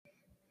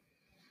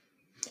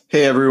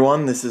Hey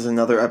everyone, this is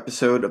another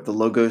episode of the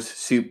Logos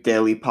Soup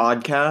Daily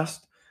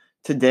podcast.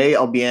 Today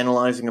I'll be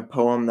analyzing a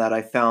poem that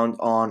I found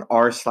on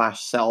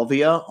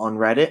r/salvia on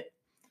Reddit.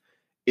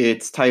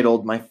 It's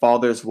titled My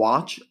Father's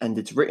Watch, and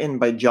it's written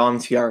by John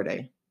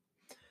Ciardi.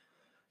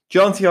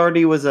 John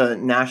Ciardi was a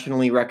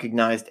nationally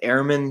recognized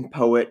airman,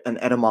 poet, and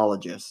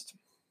etymologist.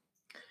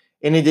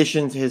 In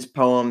addition to his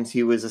poems,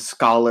 he was a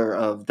scholar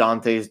of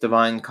Dante's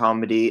Divine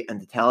Comedy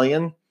and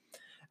Italian,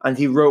 and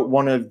he wrote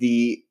one of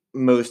the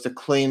most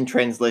acclaimed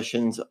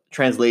translations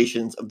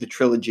of the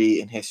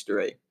trilogy in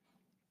history.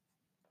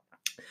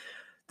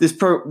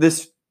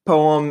 This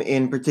poem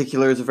in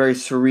particular is a very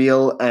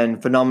surreal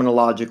and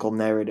phenomenological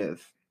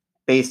narrative.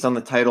 Based on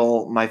the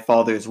title My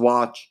Father's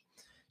Watch,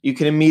 you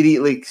can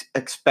immediately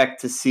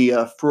expect to see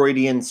a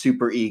Freudian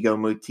superego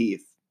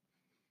motif.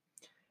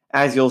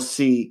 As you'll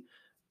see,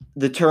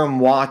 the term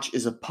watch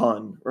is a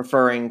pun,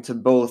 referring to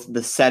both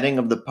the setting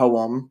of the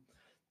poem,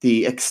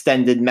 the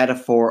extended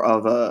metaphor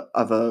of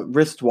a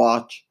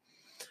wristwatch,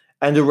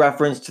 and a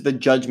reference to the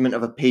judgment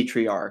of a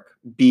patriarch,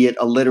 be it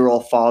a literal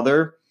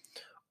father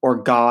or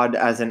God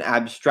as an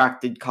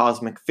abstracted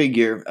cosmic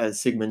figure, as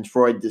Sigmund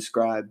Freud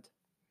described.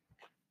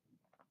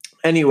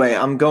 Anyway,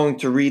 I'm going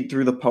to read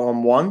through the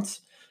poem once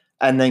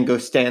and then go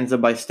stanza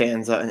by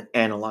stanza and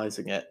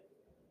analyzing it.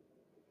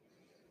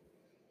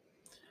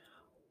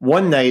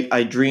 One night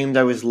I dreamed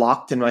I was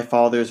locked in my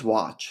father's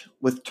watch,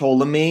 with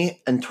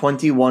Ptolemy and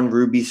 21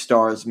 ruby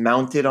stars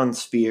mounted on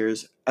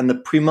spheres, and the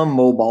prima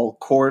mobile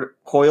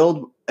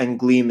coiled and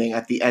gleaming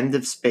at the end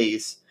of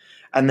space,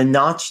 and the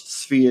notched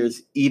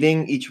spheres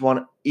eating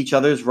each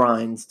other's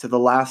rinds to the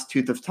last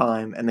tooth of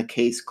time, and the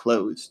case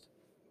closed.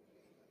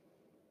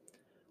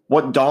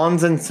 What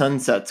dawns and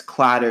sunsets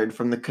clattered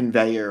from the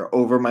conveyor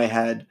over my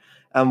head,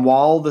 and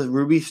while the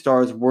ruby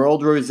stars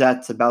whirled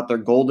rosettes about their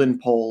golden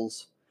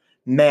poles,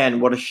 "Man,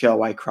 what a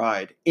show," I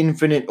cried.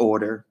 "Infinite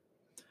order."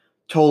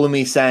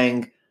 Ptolemy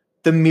sang,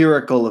 "The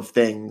miracle of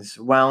things,"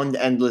 wound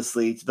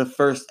endlessly to the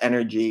first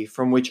energy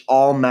from which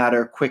all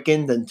matter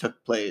quickened and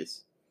took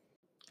place.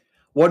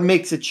 What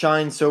makes it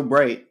shine so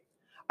bright?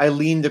 I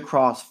leaned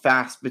across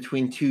fast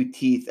between two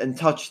teeth and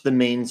touched the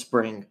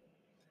mainspring.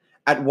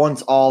 At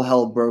once all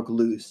hell broke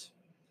loose.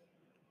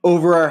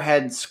 Over our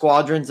heads,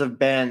 squadrons of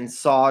bands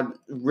sawed,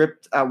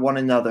 ripped at one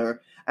another,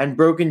 and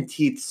broken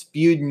teeth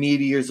spewed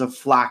meteors of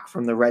flak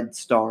from the red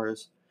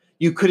stars.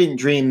 You couldn't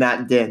dream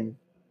that din.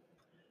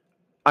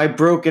 I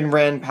broke and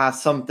ran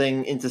past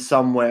something into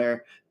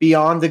somewhere,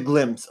 beyond a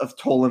glimpse of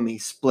Ptolemy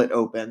split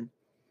open,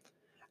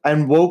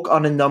 and woke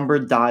on a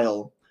numbered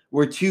dial,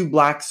 where two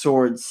black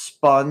swords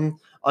spun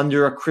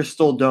under a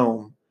crystal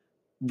dome.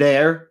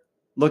 There,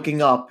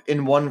 looking up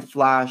in one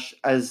flash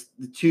as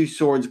the two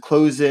swords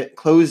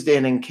closed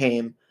in and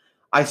came,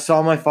 I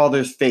saw my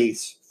father's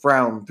face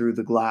frown through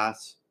the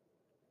glass.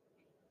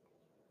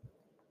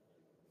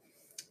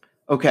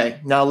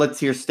 Okay, now let's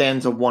hear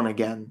stanza 1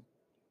 again.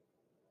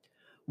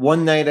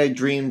 One night I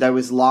dreamed I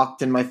was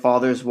locked in my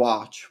father's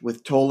watch,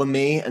 with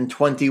Ptolemy and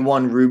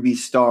 21 ruby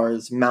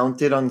stars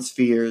mounted on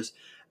spheres,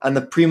 and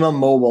the prima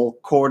mobile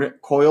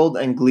coiled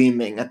and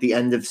gleaming at the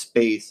end of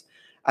space,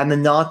 and the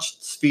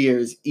notched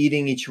spheres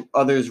eating each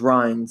other's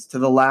rinds to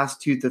the last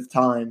tooth of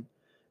time,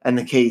 and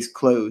the case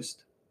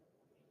closed.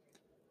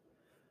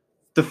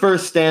 The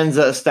first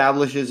stanza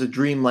establishes a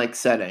dreamlike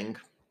setting.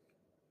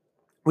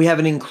 We have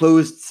an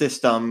enclosed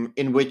system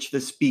in which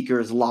the speaker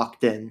is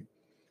locked in.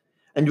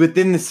 And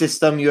within the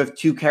system, you have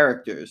two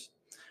characters,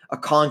 a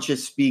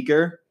conscious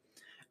speaker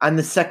and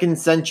the 2nd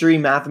century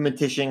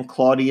mathematician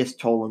Claudius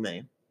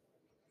Ptolemy.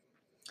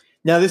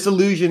 Now, this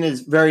illusion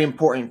is very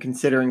important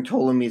considering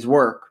Ptolemy's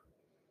work.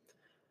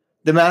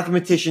 The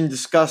mathematician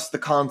discussed the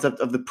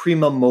concept of the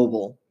prima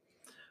mobile,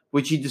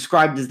 which he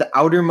described as the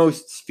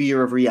outermost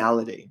sphere of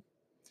reality.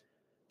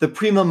 The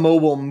prima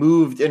mobile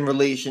moved in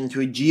relation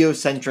to a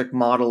geocentric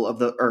model of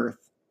the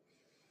Earth.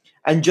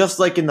 And just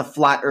like in the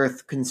flat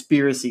Earth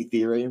conspiracy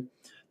theory,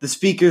 the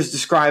speaker is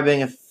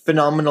describing a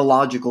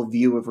phenomenological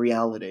view of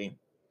reality.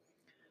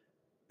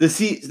 The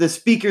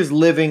speaker's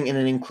living in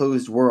an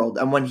enclosed world,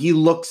 and when he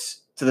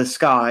looks to the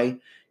sky,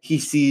 he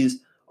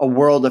sees a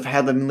world of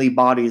heavenly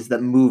bodies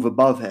that move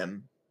above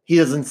him. He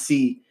doesn't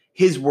see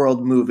his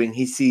world moving,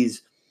 he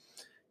sees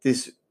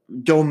this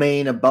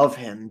domain above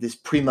him, this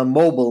prima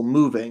mobile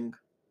moving.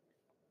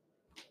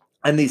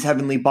 And these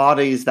heavenly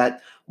bodies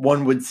that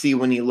one would see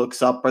when he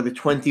looks up are the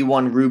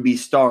 21 ruby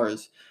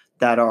stars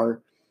that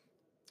are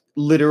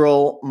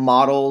literal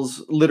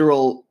models,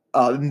 literal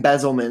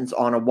embezzlements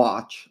on a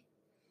watch.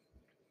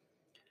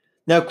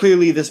 Now,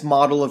 clearly, this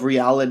model of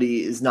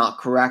reality is not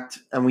correct,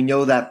 and we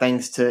know that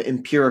thanks to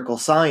empirical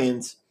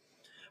science,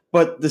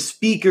 but the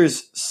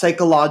speaker's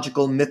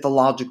psychological,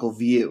 mythological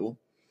view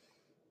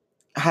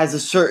has a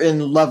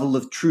certain level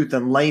of truth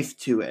and life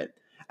to it,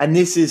 and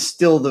this is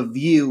still the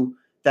view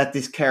that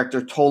this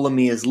character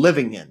Ptolemy is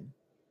living in,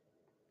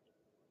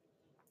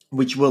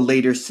 which we'll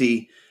later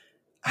see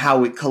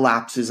how it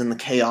collapses in the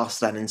chaos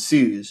that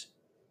ensues.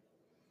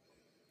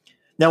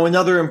 Now,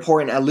 another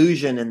important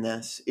allusion in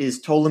this is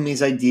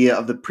Ptolemy's idea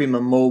of the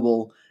prima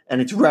mobile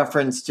and its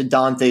reference to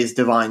Dante's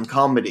Divine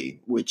Comedy,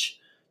 which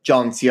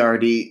John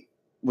Ciardi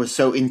was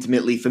so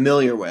intimately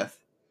familiar with.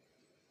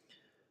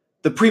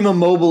 The prima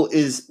mobile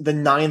is the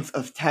 9th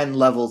of 10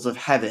 levels of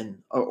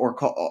heaven,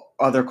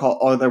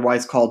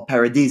 otherwise called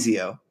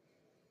Paradisio.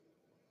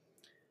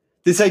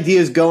 This idea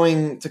is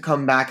going to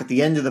come back at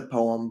the end of the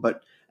poem,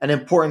 but an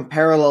important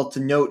parallel to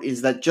note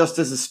is that just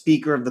as the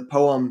speaker of the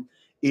poem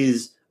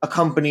is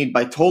accompanied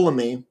by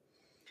Ptolemy,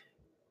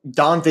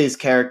 Dante's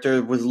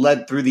character was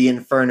led through the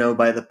inferno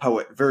by the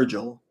poet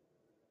Virgil.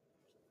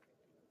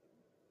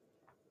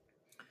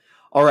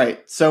 All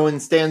right, so in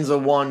stanza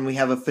 1, we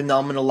have a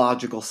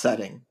phenomenological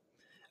setting.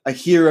 A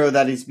hero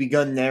that has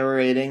begun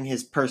narrating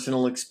his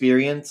personal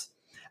experience,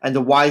 and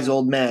a wise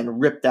old man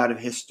ripped out of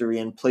history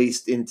and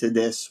placed into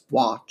this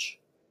watch.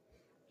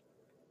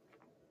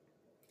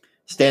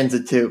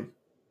 Stanza 2.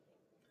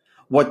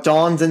 What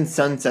dawns and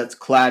sunsets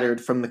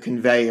clattered from the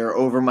conveyor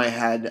over my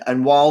head,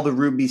 and while the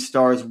ruby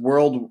stars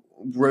whirled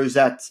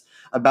rosettes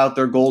about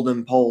their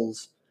golden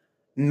poles.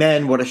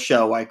 Man, what a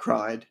show, I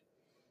cried.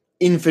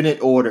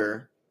 Infinite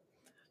order.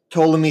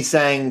 Ptolemy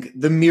sang,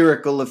 the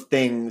miracle of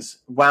things,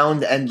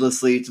 wound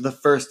endlessly to the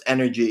first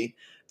energy,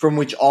 from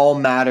which all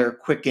matter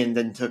quickened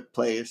and took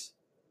place.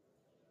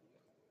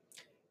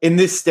 In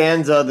this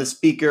stanza, the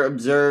speaker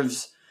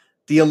observes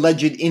the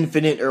alleged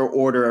infinite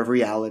order of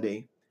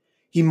reality.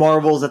 He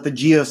marvels at the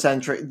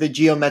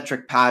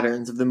geometric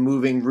patterns of the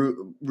moving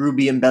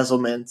ruby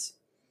embezzlements.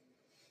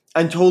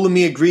 And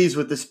Ptolemy agrees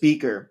with the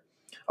speaker,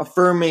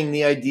 affirming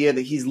the idea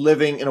that he's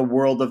living in a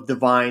world of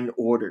divine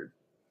order.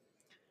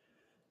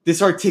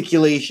 This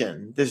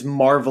articulation, this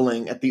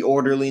marveling at the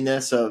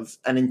orderliness of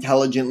an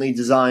intelligently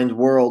designed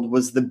world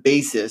was the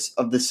basis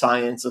of the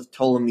science of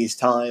Ptolemy's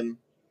time.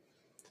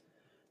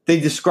 They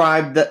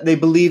described that they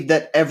believed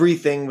that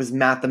everything was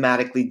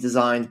mathematically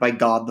designed by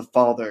God the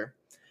Father,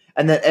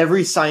 and that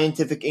every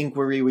scientific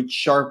inquiry would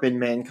sharpen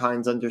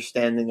mankind's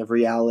understanding of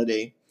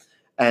reality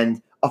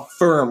and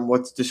affirm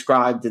what's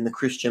described in the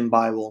Christian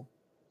Bible.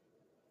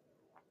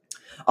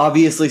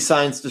 Obviously,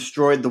 science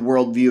destroyed the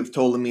worldview of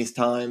Ptolemy's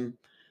time.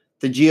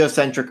 The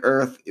geocentric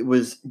Earth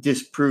was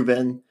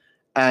disproven,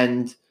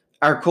 and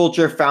our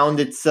culture found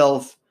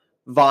itself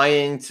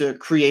vying to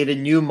create a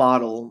new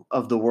model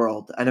of the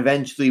world. And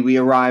eventually we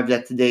arrived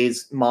at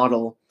today's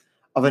model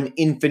of an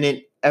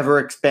infinite,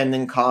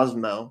 ever-expanding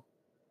cosmos.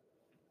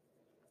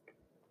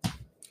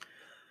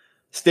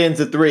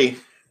 Stanza 3.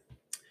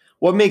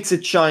 What makes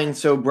it shine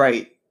so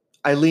bright?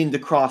 I leaned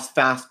across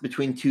fast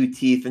between two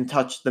teeth and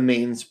touched the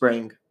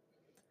mainspring.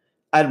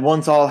 At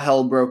once all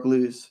hell broke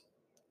loose.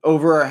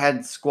 Over our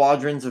heads,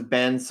 squadrons of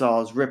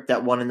bandsaws ripped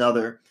at one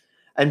another,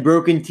 and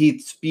broken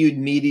teeth spewed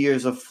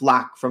meteors of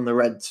flak from the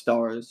red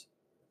stars.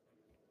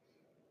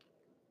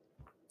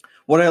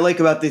 What I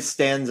like about this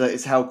stanza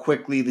is how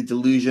quickly the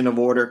delusion of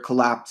order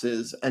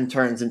collapses and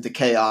turns into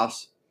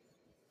chaos.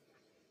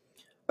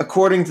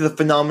 According to the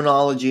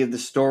phenomenology of the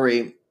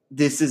story,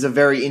 this is a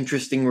very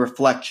interesting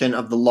reflection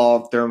of the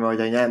law of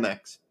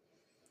thermodynamics.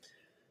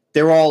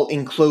 They're all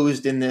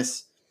enclosed in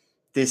this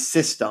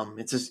system.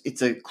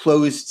 It's a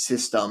closed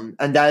system,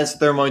 and as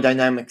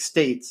thermodynamics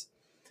states,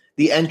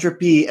 the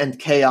entropy and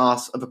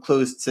chaos of a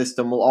closed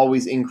system will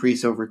always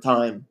increase over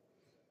time.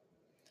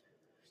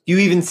 You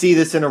even see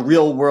this in a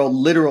real-world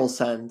literal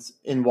sense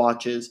in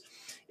watches.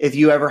 If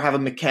you ever have a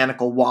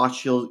mechanical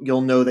watch,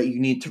 you'll know that you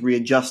need to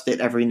readjust it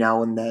every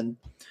now and then,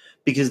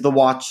 because the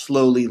watch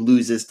slowly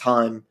loses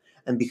time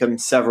and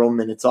becomes several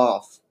minutes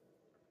off.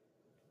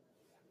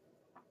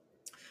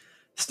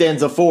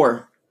 Stanza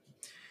 4.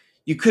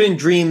 You couldn't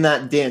dream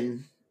that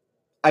din.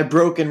 I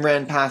broke and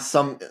ran past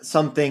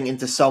something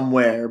into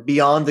somewhere,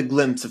 beyond the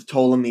glimpse of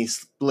Ptolemy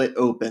split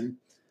open,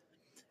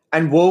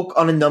 and woke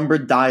on a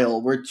numbered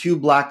dial where two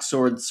black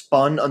swords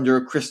spun under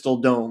a crystal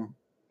dome.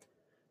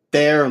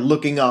 There,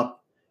 looking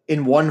up,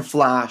 in one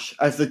flash,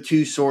 as the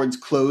two swords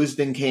closed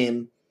and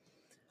came,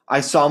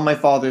 I saw my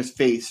father's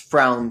face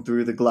frown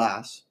through the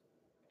glass.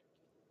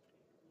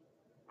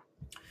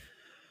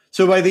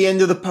 So by the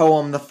end of the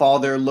poem, the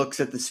father looks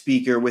at the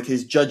speaker with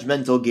his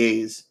judgmental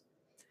gaze.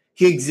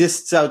 He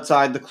exists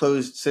outside the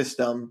closed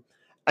system,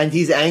 and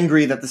he's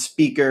angry that the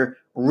speaker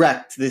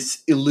wrecked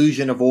this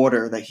illusion of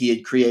order that he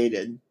had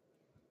created.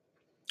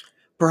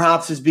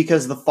 Perhaps it's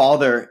because the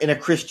father, in a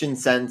Christian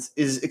sense,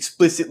 is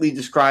explicitly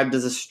described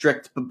as a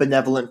strict but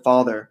benevolent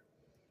father.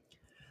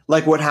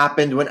 Like what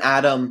happened when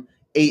Adam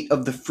ate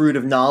of the fruit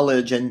of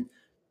knowledge and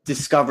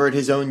discovered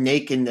his own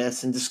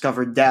nakedness and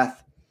discovered death.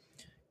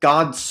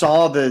 God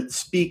saw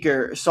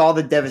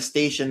the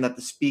devastation that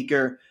the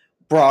speaker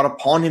brought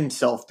upon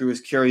himself through his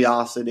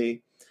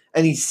curiosity,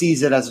 and he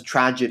sees it as a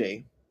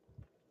tragedy.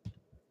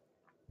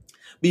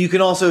 But you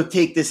can also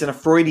take this in a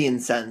Freudian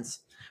sense,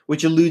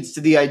 which alludes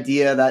to the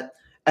idea that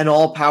an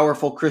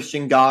all-powerful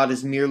Christian God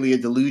is merely a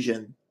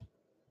delusion.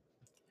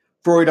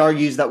 Freud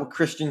argues that what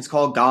Christians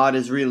call God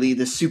is really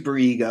the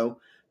superego,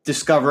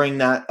 discovering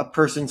that a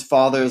person's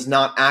father is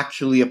not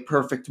actually a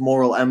perfect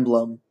moral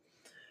emblem.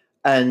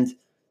 And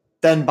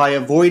then by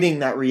avoiding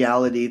that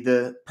reality,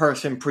 the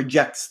person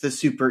projects the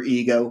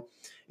superego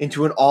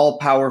into an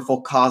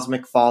all-powerful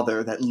cosmic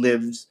father that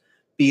lives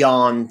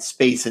beyond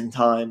space and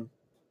time.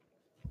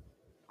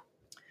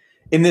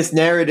 In this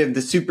narrative, the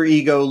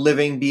superego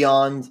living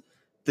beyond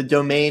the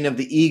domain of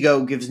the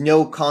ego gives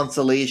no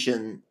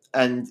consolation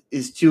and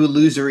is too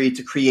illusory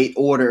to create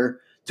order,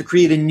 to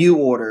create a new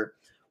order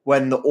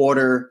when the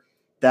order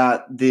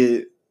that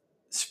the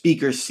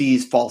speaker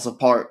sees falls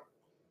apart.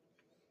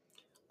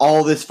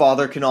 All this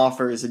father can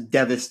offer is a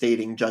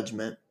devastating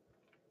judgment.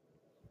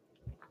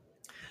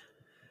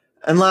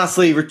 And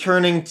lastly,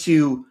 returning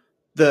to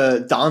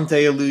the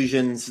Dante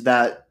illusions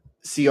that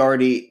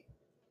Ciardi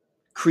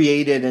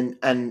created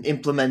and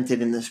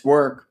implemented in this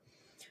work,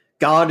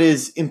 God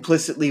is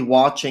implicitly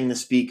watching the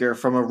speaker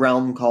from a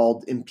realm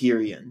called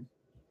Empyrean.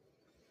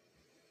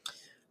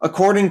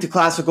 According to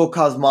classical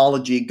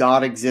cosmology,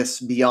 God exists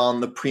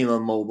beyond the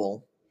prima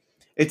mobile.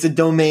 It's a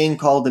domain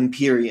called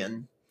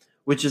Empyrean,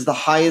 which is the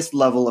highest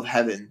level of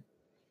heaven.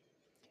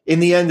 In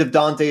the end of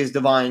Dante's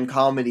Divine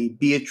Comedy,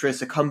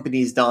 Beatrice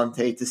accompanies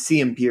Dante to see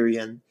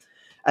Empyrean,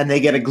 and they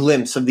get a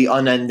glimpse of the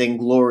unending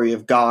glory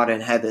of God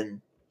and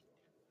heaven.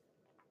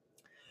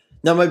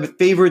 Now, my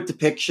favorite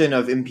depiction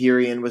of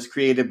Empyrean was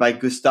created by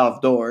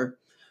Gustave Dore,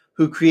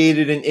 who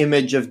created an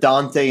image of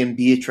Dante and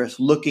Beatrice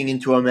looking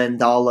into a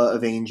mandala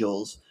of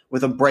angels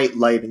with a bright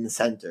light in the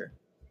center.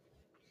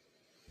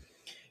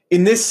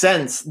 In this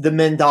sense, the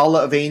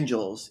mandala of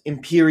angels,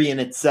 Empyrean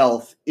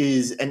itself,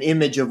 is an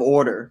image of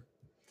order.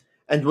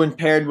 And when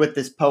paired with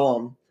this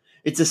poem,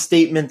 it's a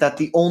statement that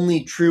the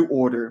only true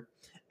order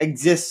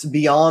exists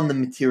beyond the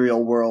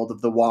material world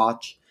of the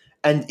watch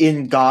and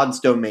in God's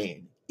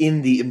domain,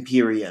 in the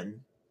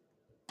Empyrean.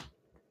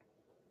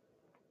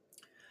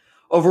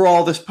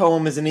 Overall, this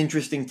poem is an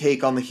interesting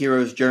take on the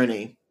hero's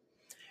journey.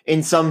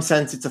 In some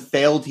sense, it's a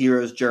failed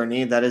hero's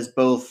journey that has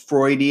both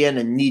Freudian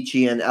and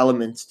Nietzschean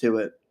elements to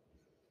it.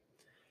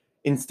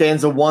 In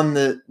stanza 1,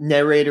 the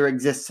narrator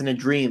exists in a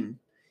dream.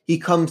 He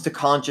comes to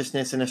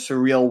consciousness in a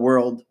surreal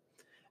world,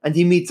 and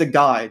he meets a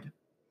guide,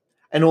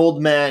 an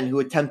old man who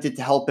attempted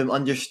to help him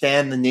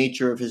understand the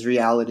nature of his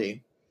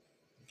reality.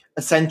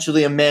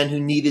 Essentially, a man who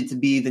needed to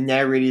be the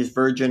narrator's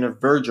version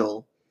of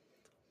Virgil,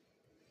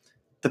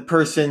 the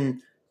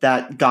person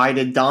that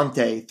guided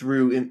Dante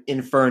through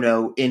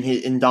Inferno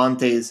in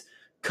Dante's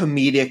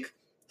comedic,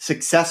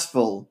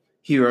 successful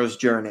hero's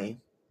journey.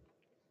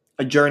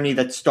 A journey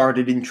that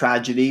started in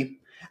tragedy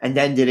and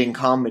ended in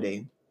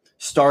comedy,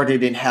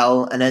 started in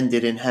hell and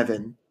ended in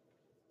heaven.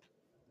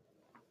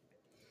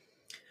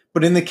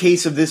 But in the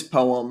case of this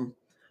poem,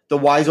 the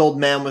wise old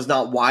man was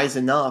not wise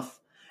enough,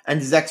 and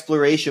his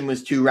exploration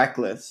was too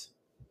reckless.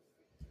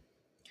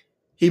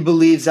 He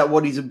believes that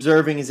what he's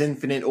observing is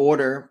infinite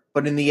order,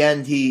 but in the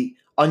end he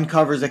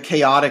uncovers a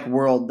chaotic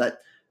world that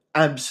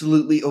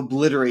absolutely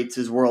obliterates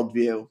his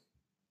worldview.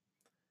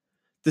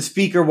 The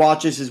speaker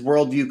watches his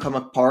worldview come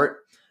apart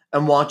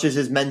and watches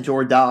his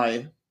mentor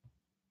die.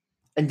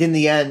 And in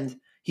the end,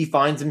 he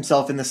finds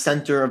himself in the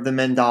center of the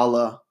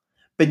mandala,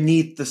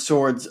 beneath the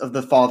swords of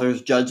the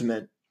father's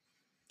judgment.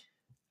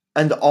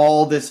 And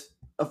all this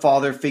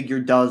father figure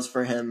does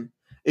for him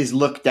is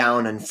look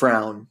down and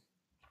frown.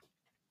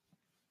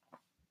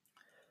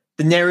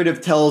 The narrative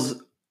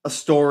tells a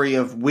story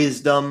of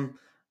wisdom,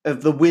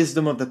 of the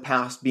wisdom of the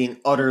past being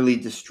utterly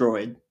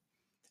destroyed.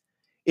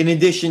 In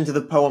addition to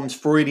the poem's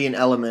Freudian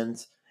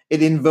elements,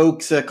 it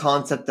invokes a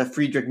concept that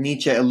Friedrich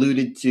Nietzsche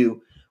alluded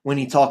to when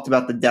he talked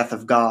about the death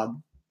of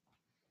God.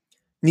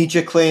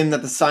 Nietzsche claimed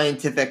that the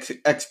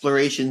scientific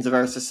explorations of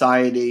our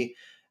society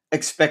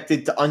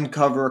expected to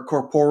uncover a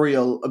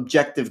corporeal,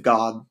 objective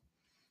God,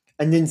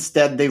 and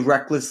instead they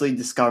recklessly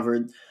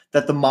discovered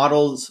that the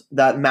models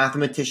that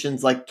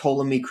mathematicians like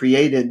Ptolemy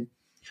created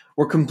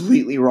were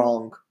completely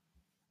wrong.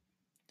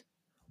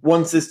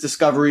 Once this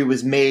discovery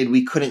was made,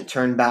 we couldn't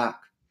turn back,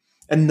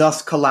 and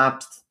thus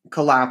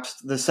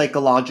collapsed the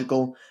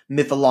psychological,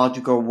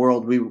 mythological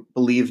world we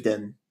believed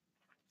in.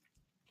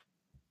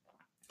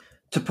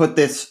 To put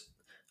this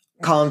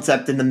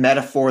concept in the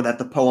metaphor that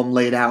the poem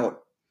laid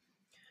out,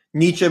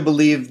 Nietzsche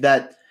believed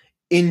that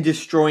in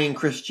destroying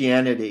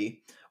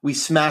Christianity, we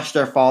smashed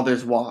our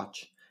father's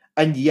watch,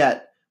 and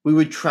yet we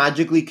would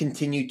tragically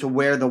continue to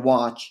wear the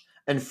watch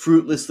and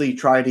fruitlessly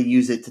try to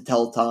use it to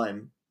tell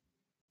time.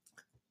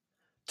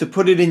 To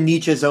put it in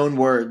Nietzsche's own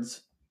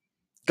words,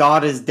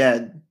 God is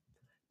dead,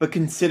 but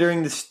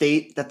considering the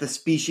state that the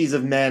species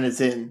of man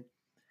is in,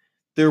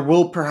 there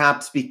will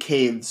perhaps be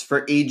caves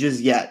for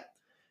ages yet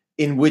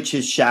in which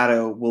his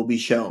shadow will be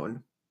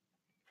shown.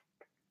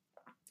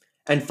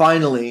 And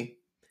finally,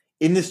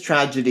 in this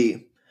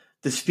tragedy,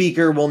 the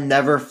speaker will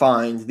never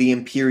find the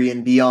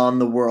Empyrean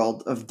beyond the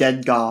world of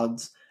dead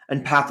gods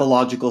and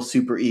pathological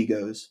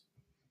superegos.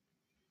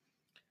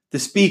 The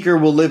speaker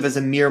will live as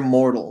a mere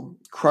mortal,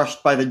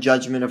 crushed by the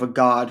judgment of a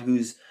god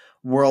whose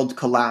world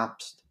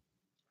collapsed.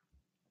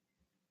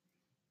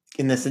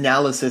 In this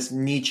analysis,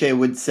 Nietzsche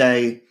would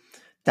say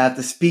that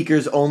the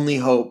speaker's only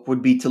hope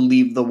would be to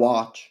leave the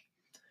watch,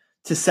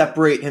 to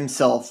separate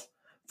himself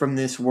from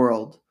this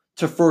world,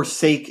 to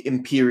forsake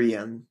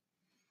Empyrean.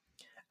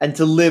 and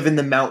to live in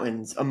the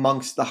mountains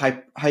amongst the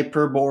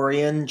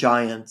Hyperborean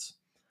giants,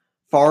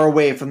 far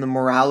away from the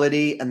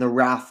morality and the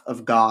wrath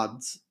of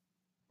gods.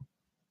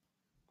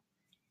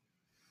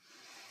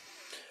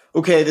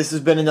 Okay, this has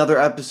been another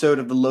episode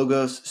of the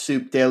Logos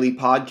Soup Daily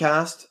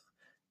Podcast.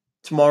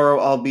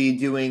 Tomorrow I'll be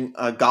doing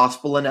a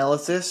gospel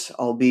analysis.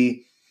 I'll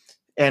be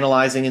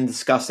analyzing and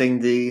discussing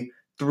the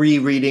 3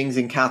 readings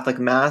in Catholic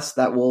Mass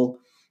that will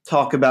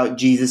talk about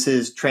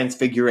Jesus'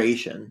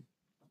 transfiguration.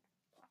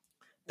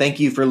 Thank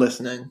you for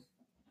listening.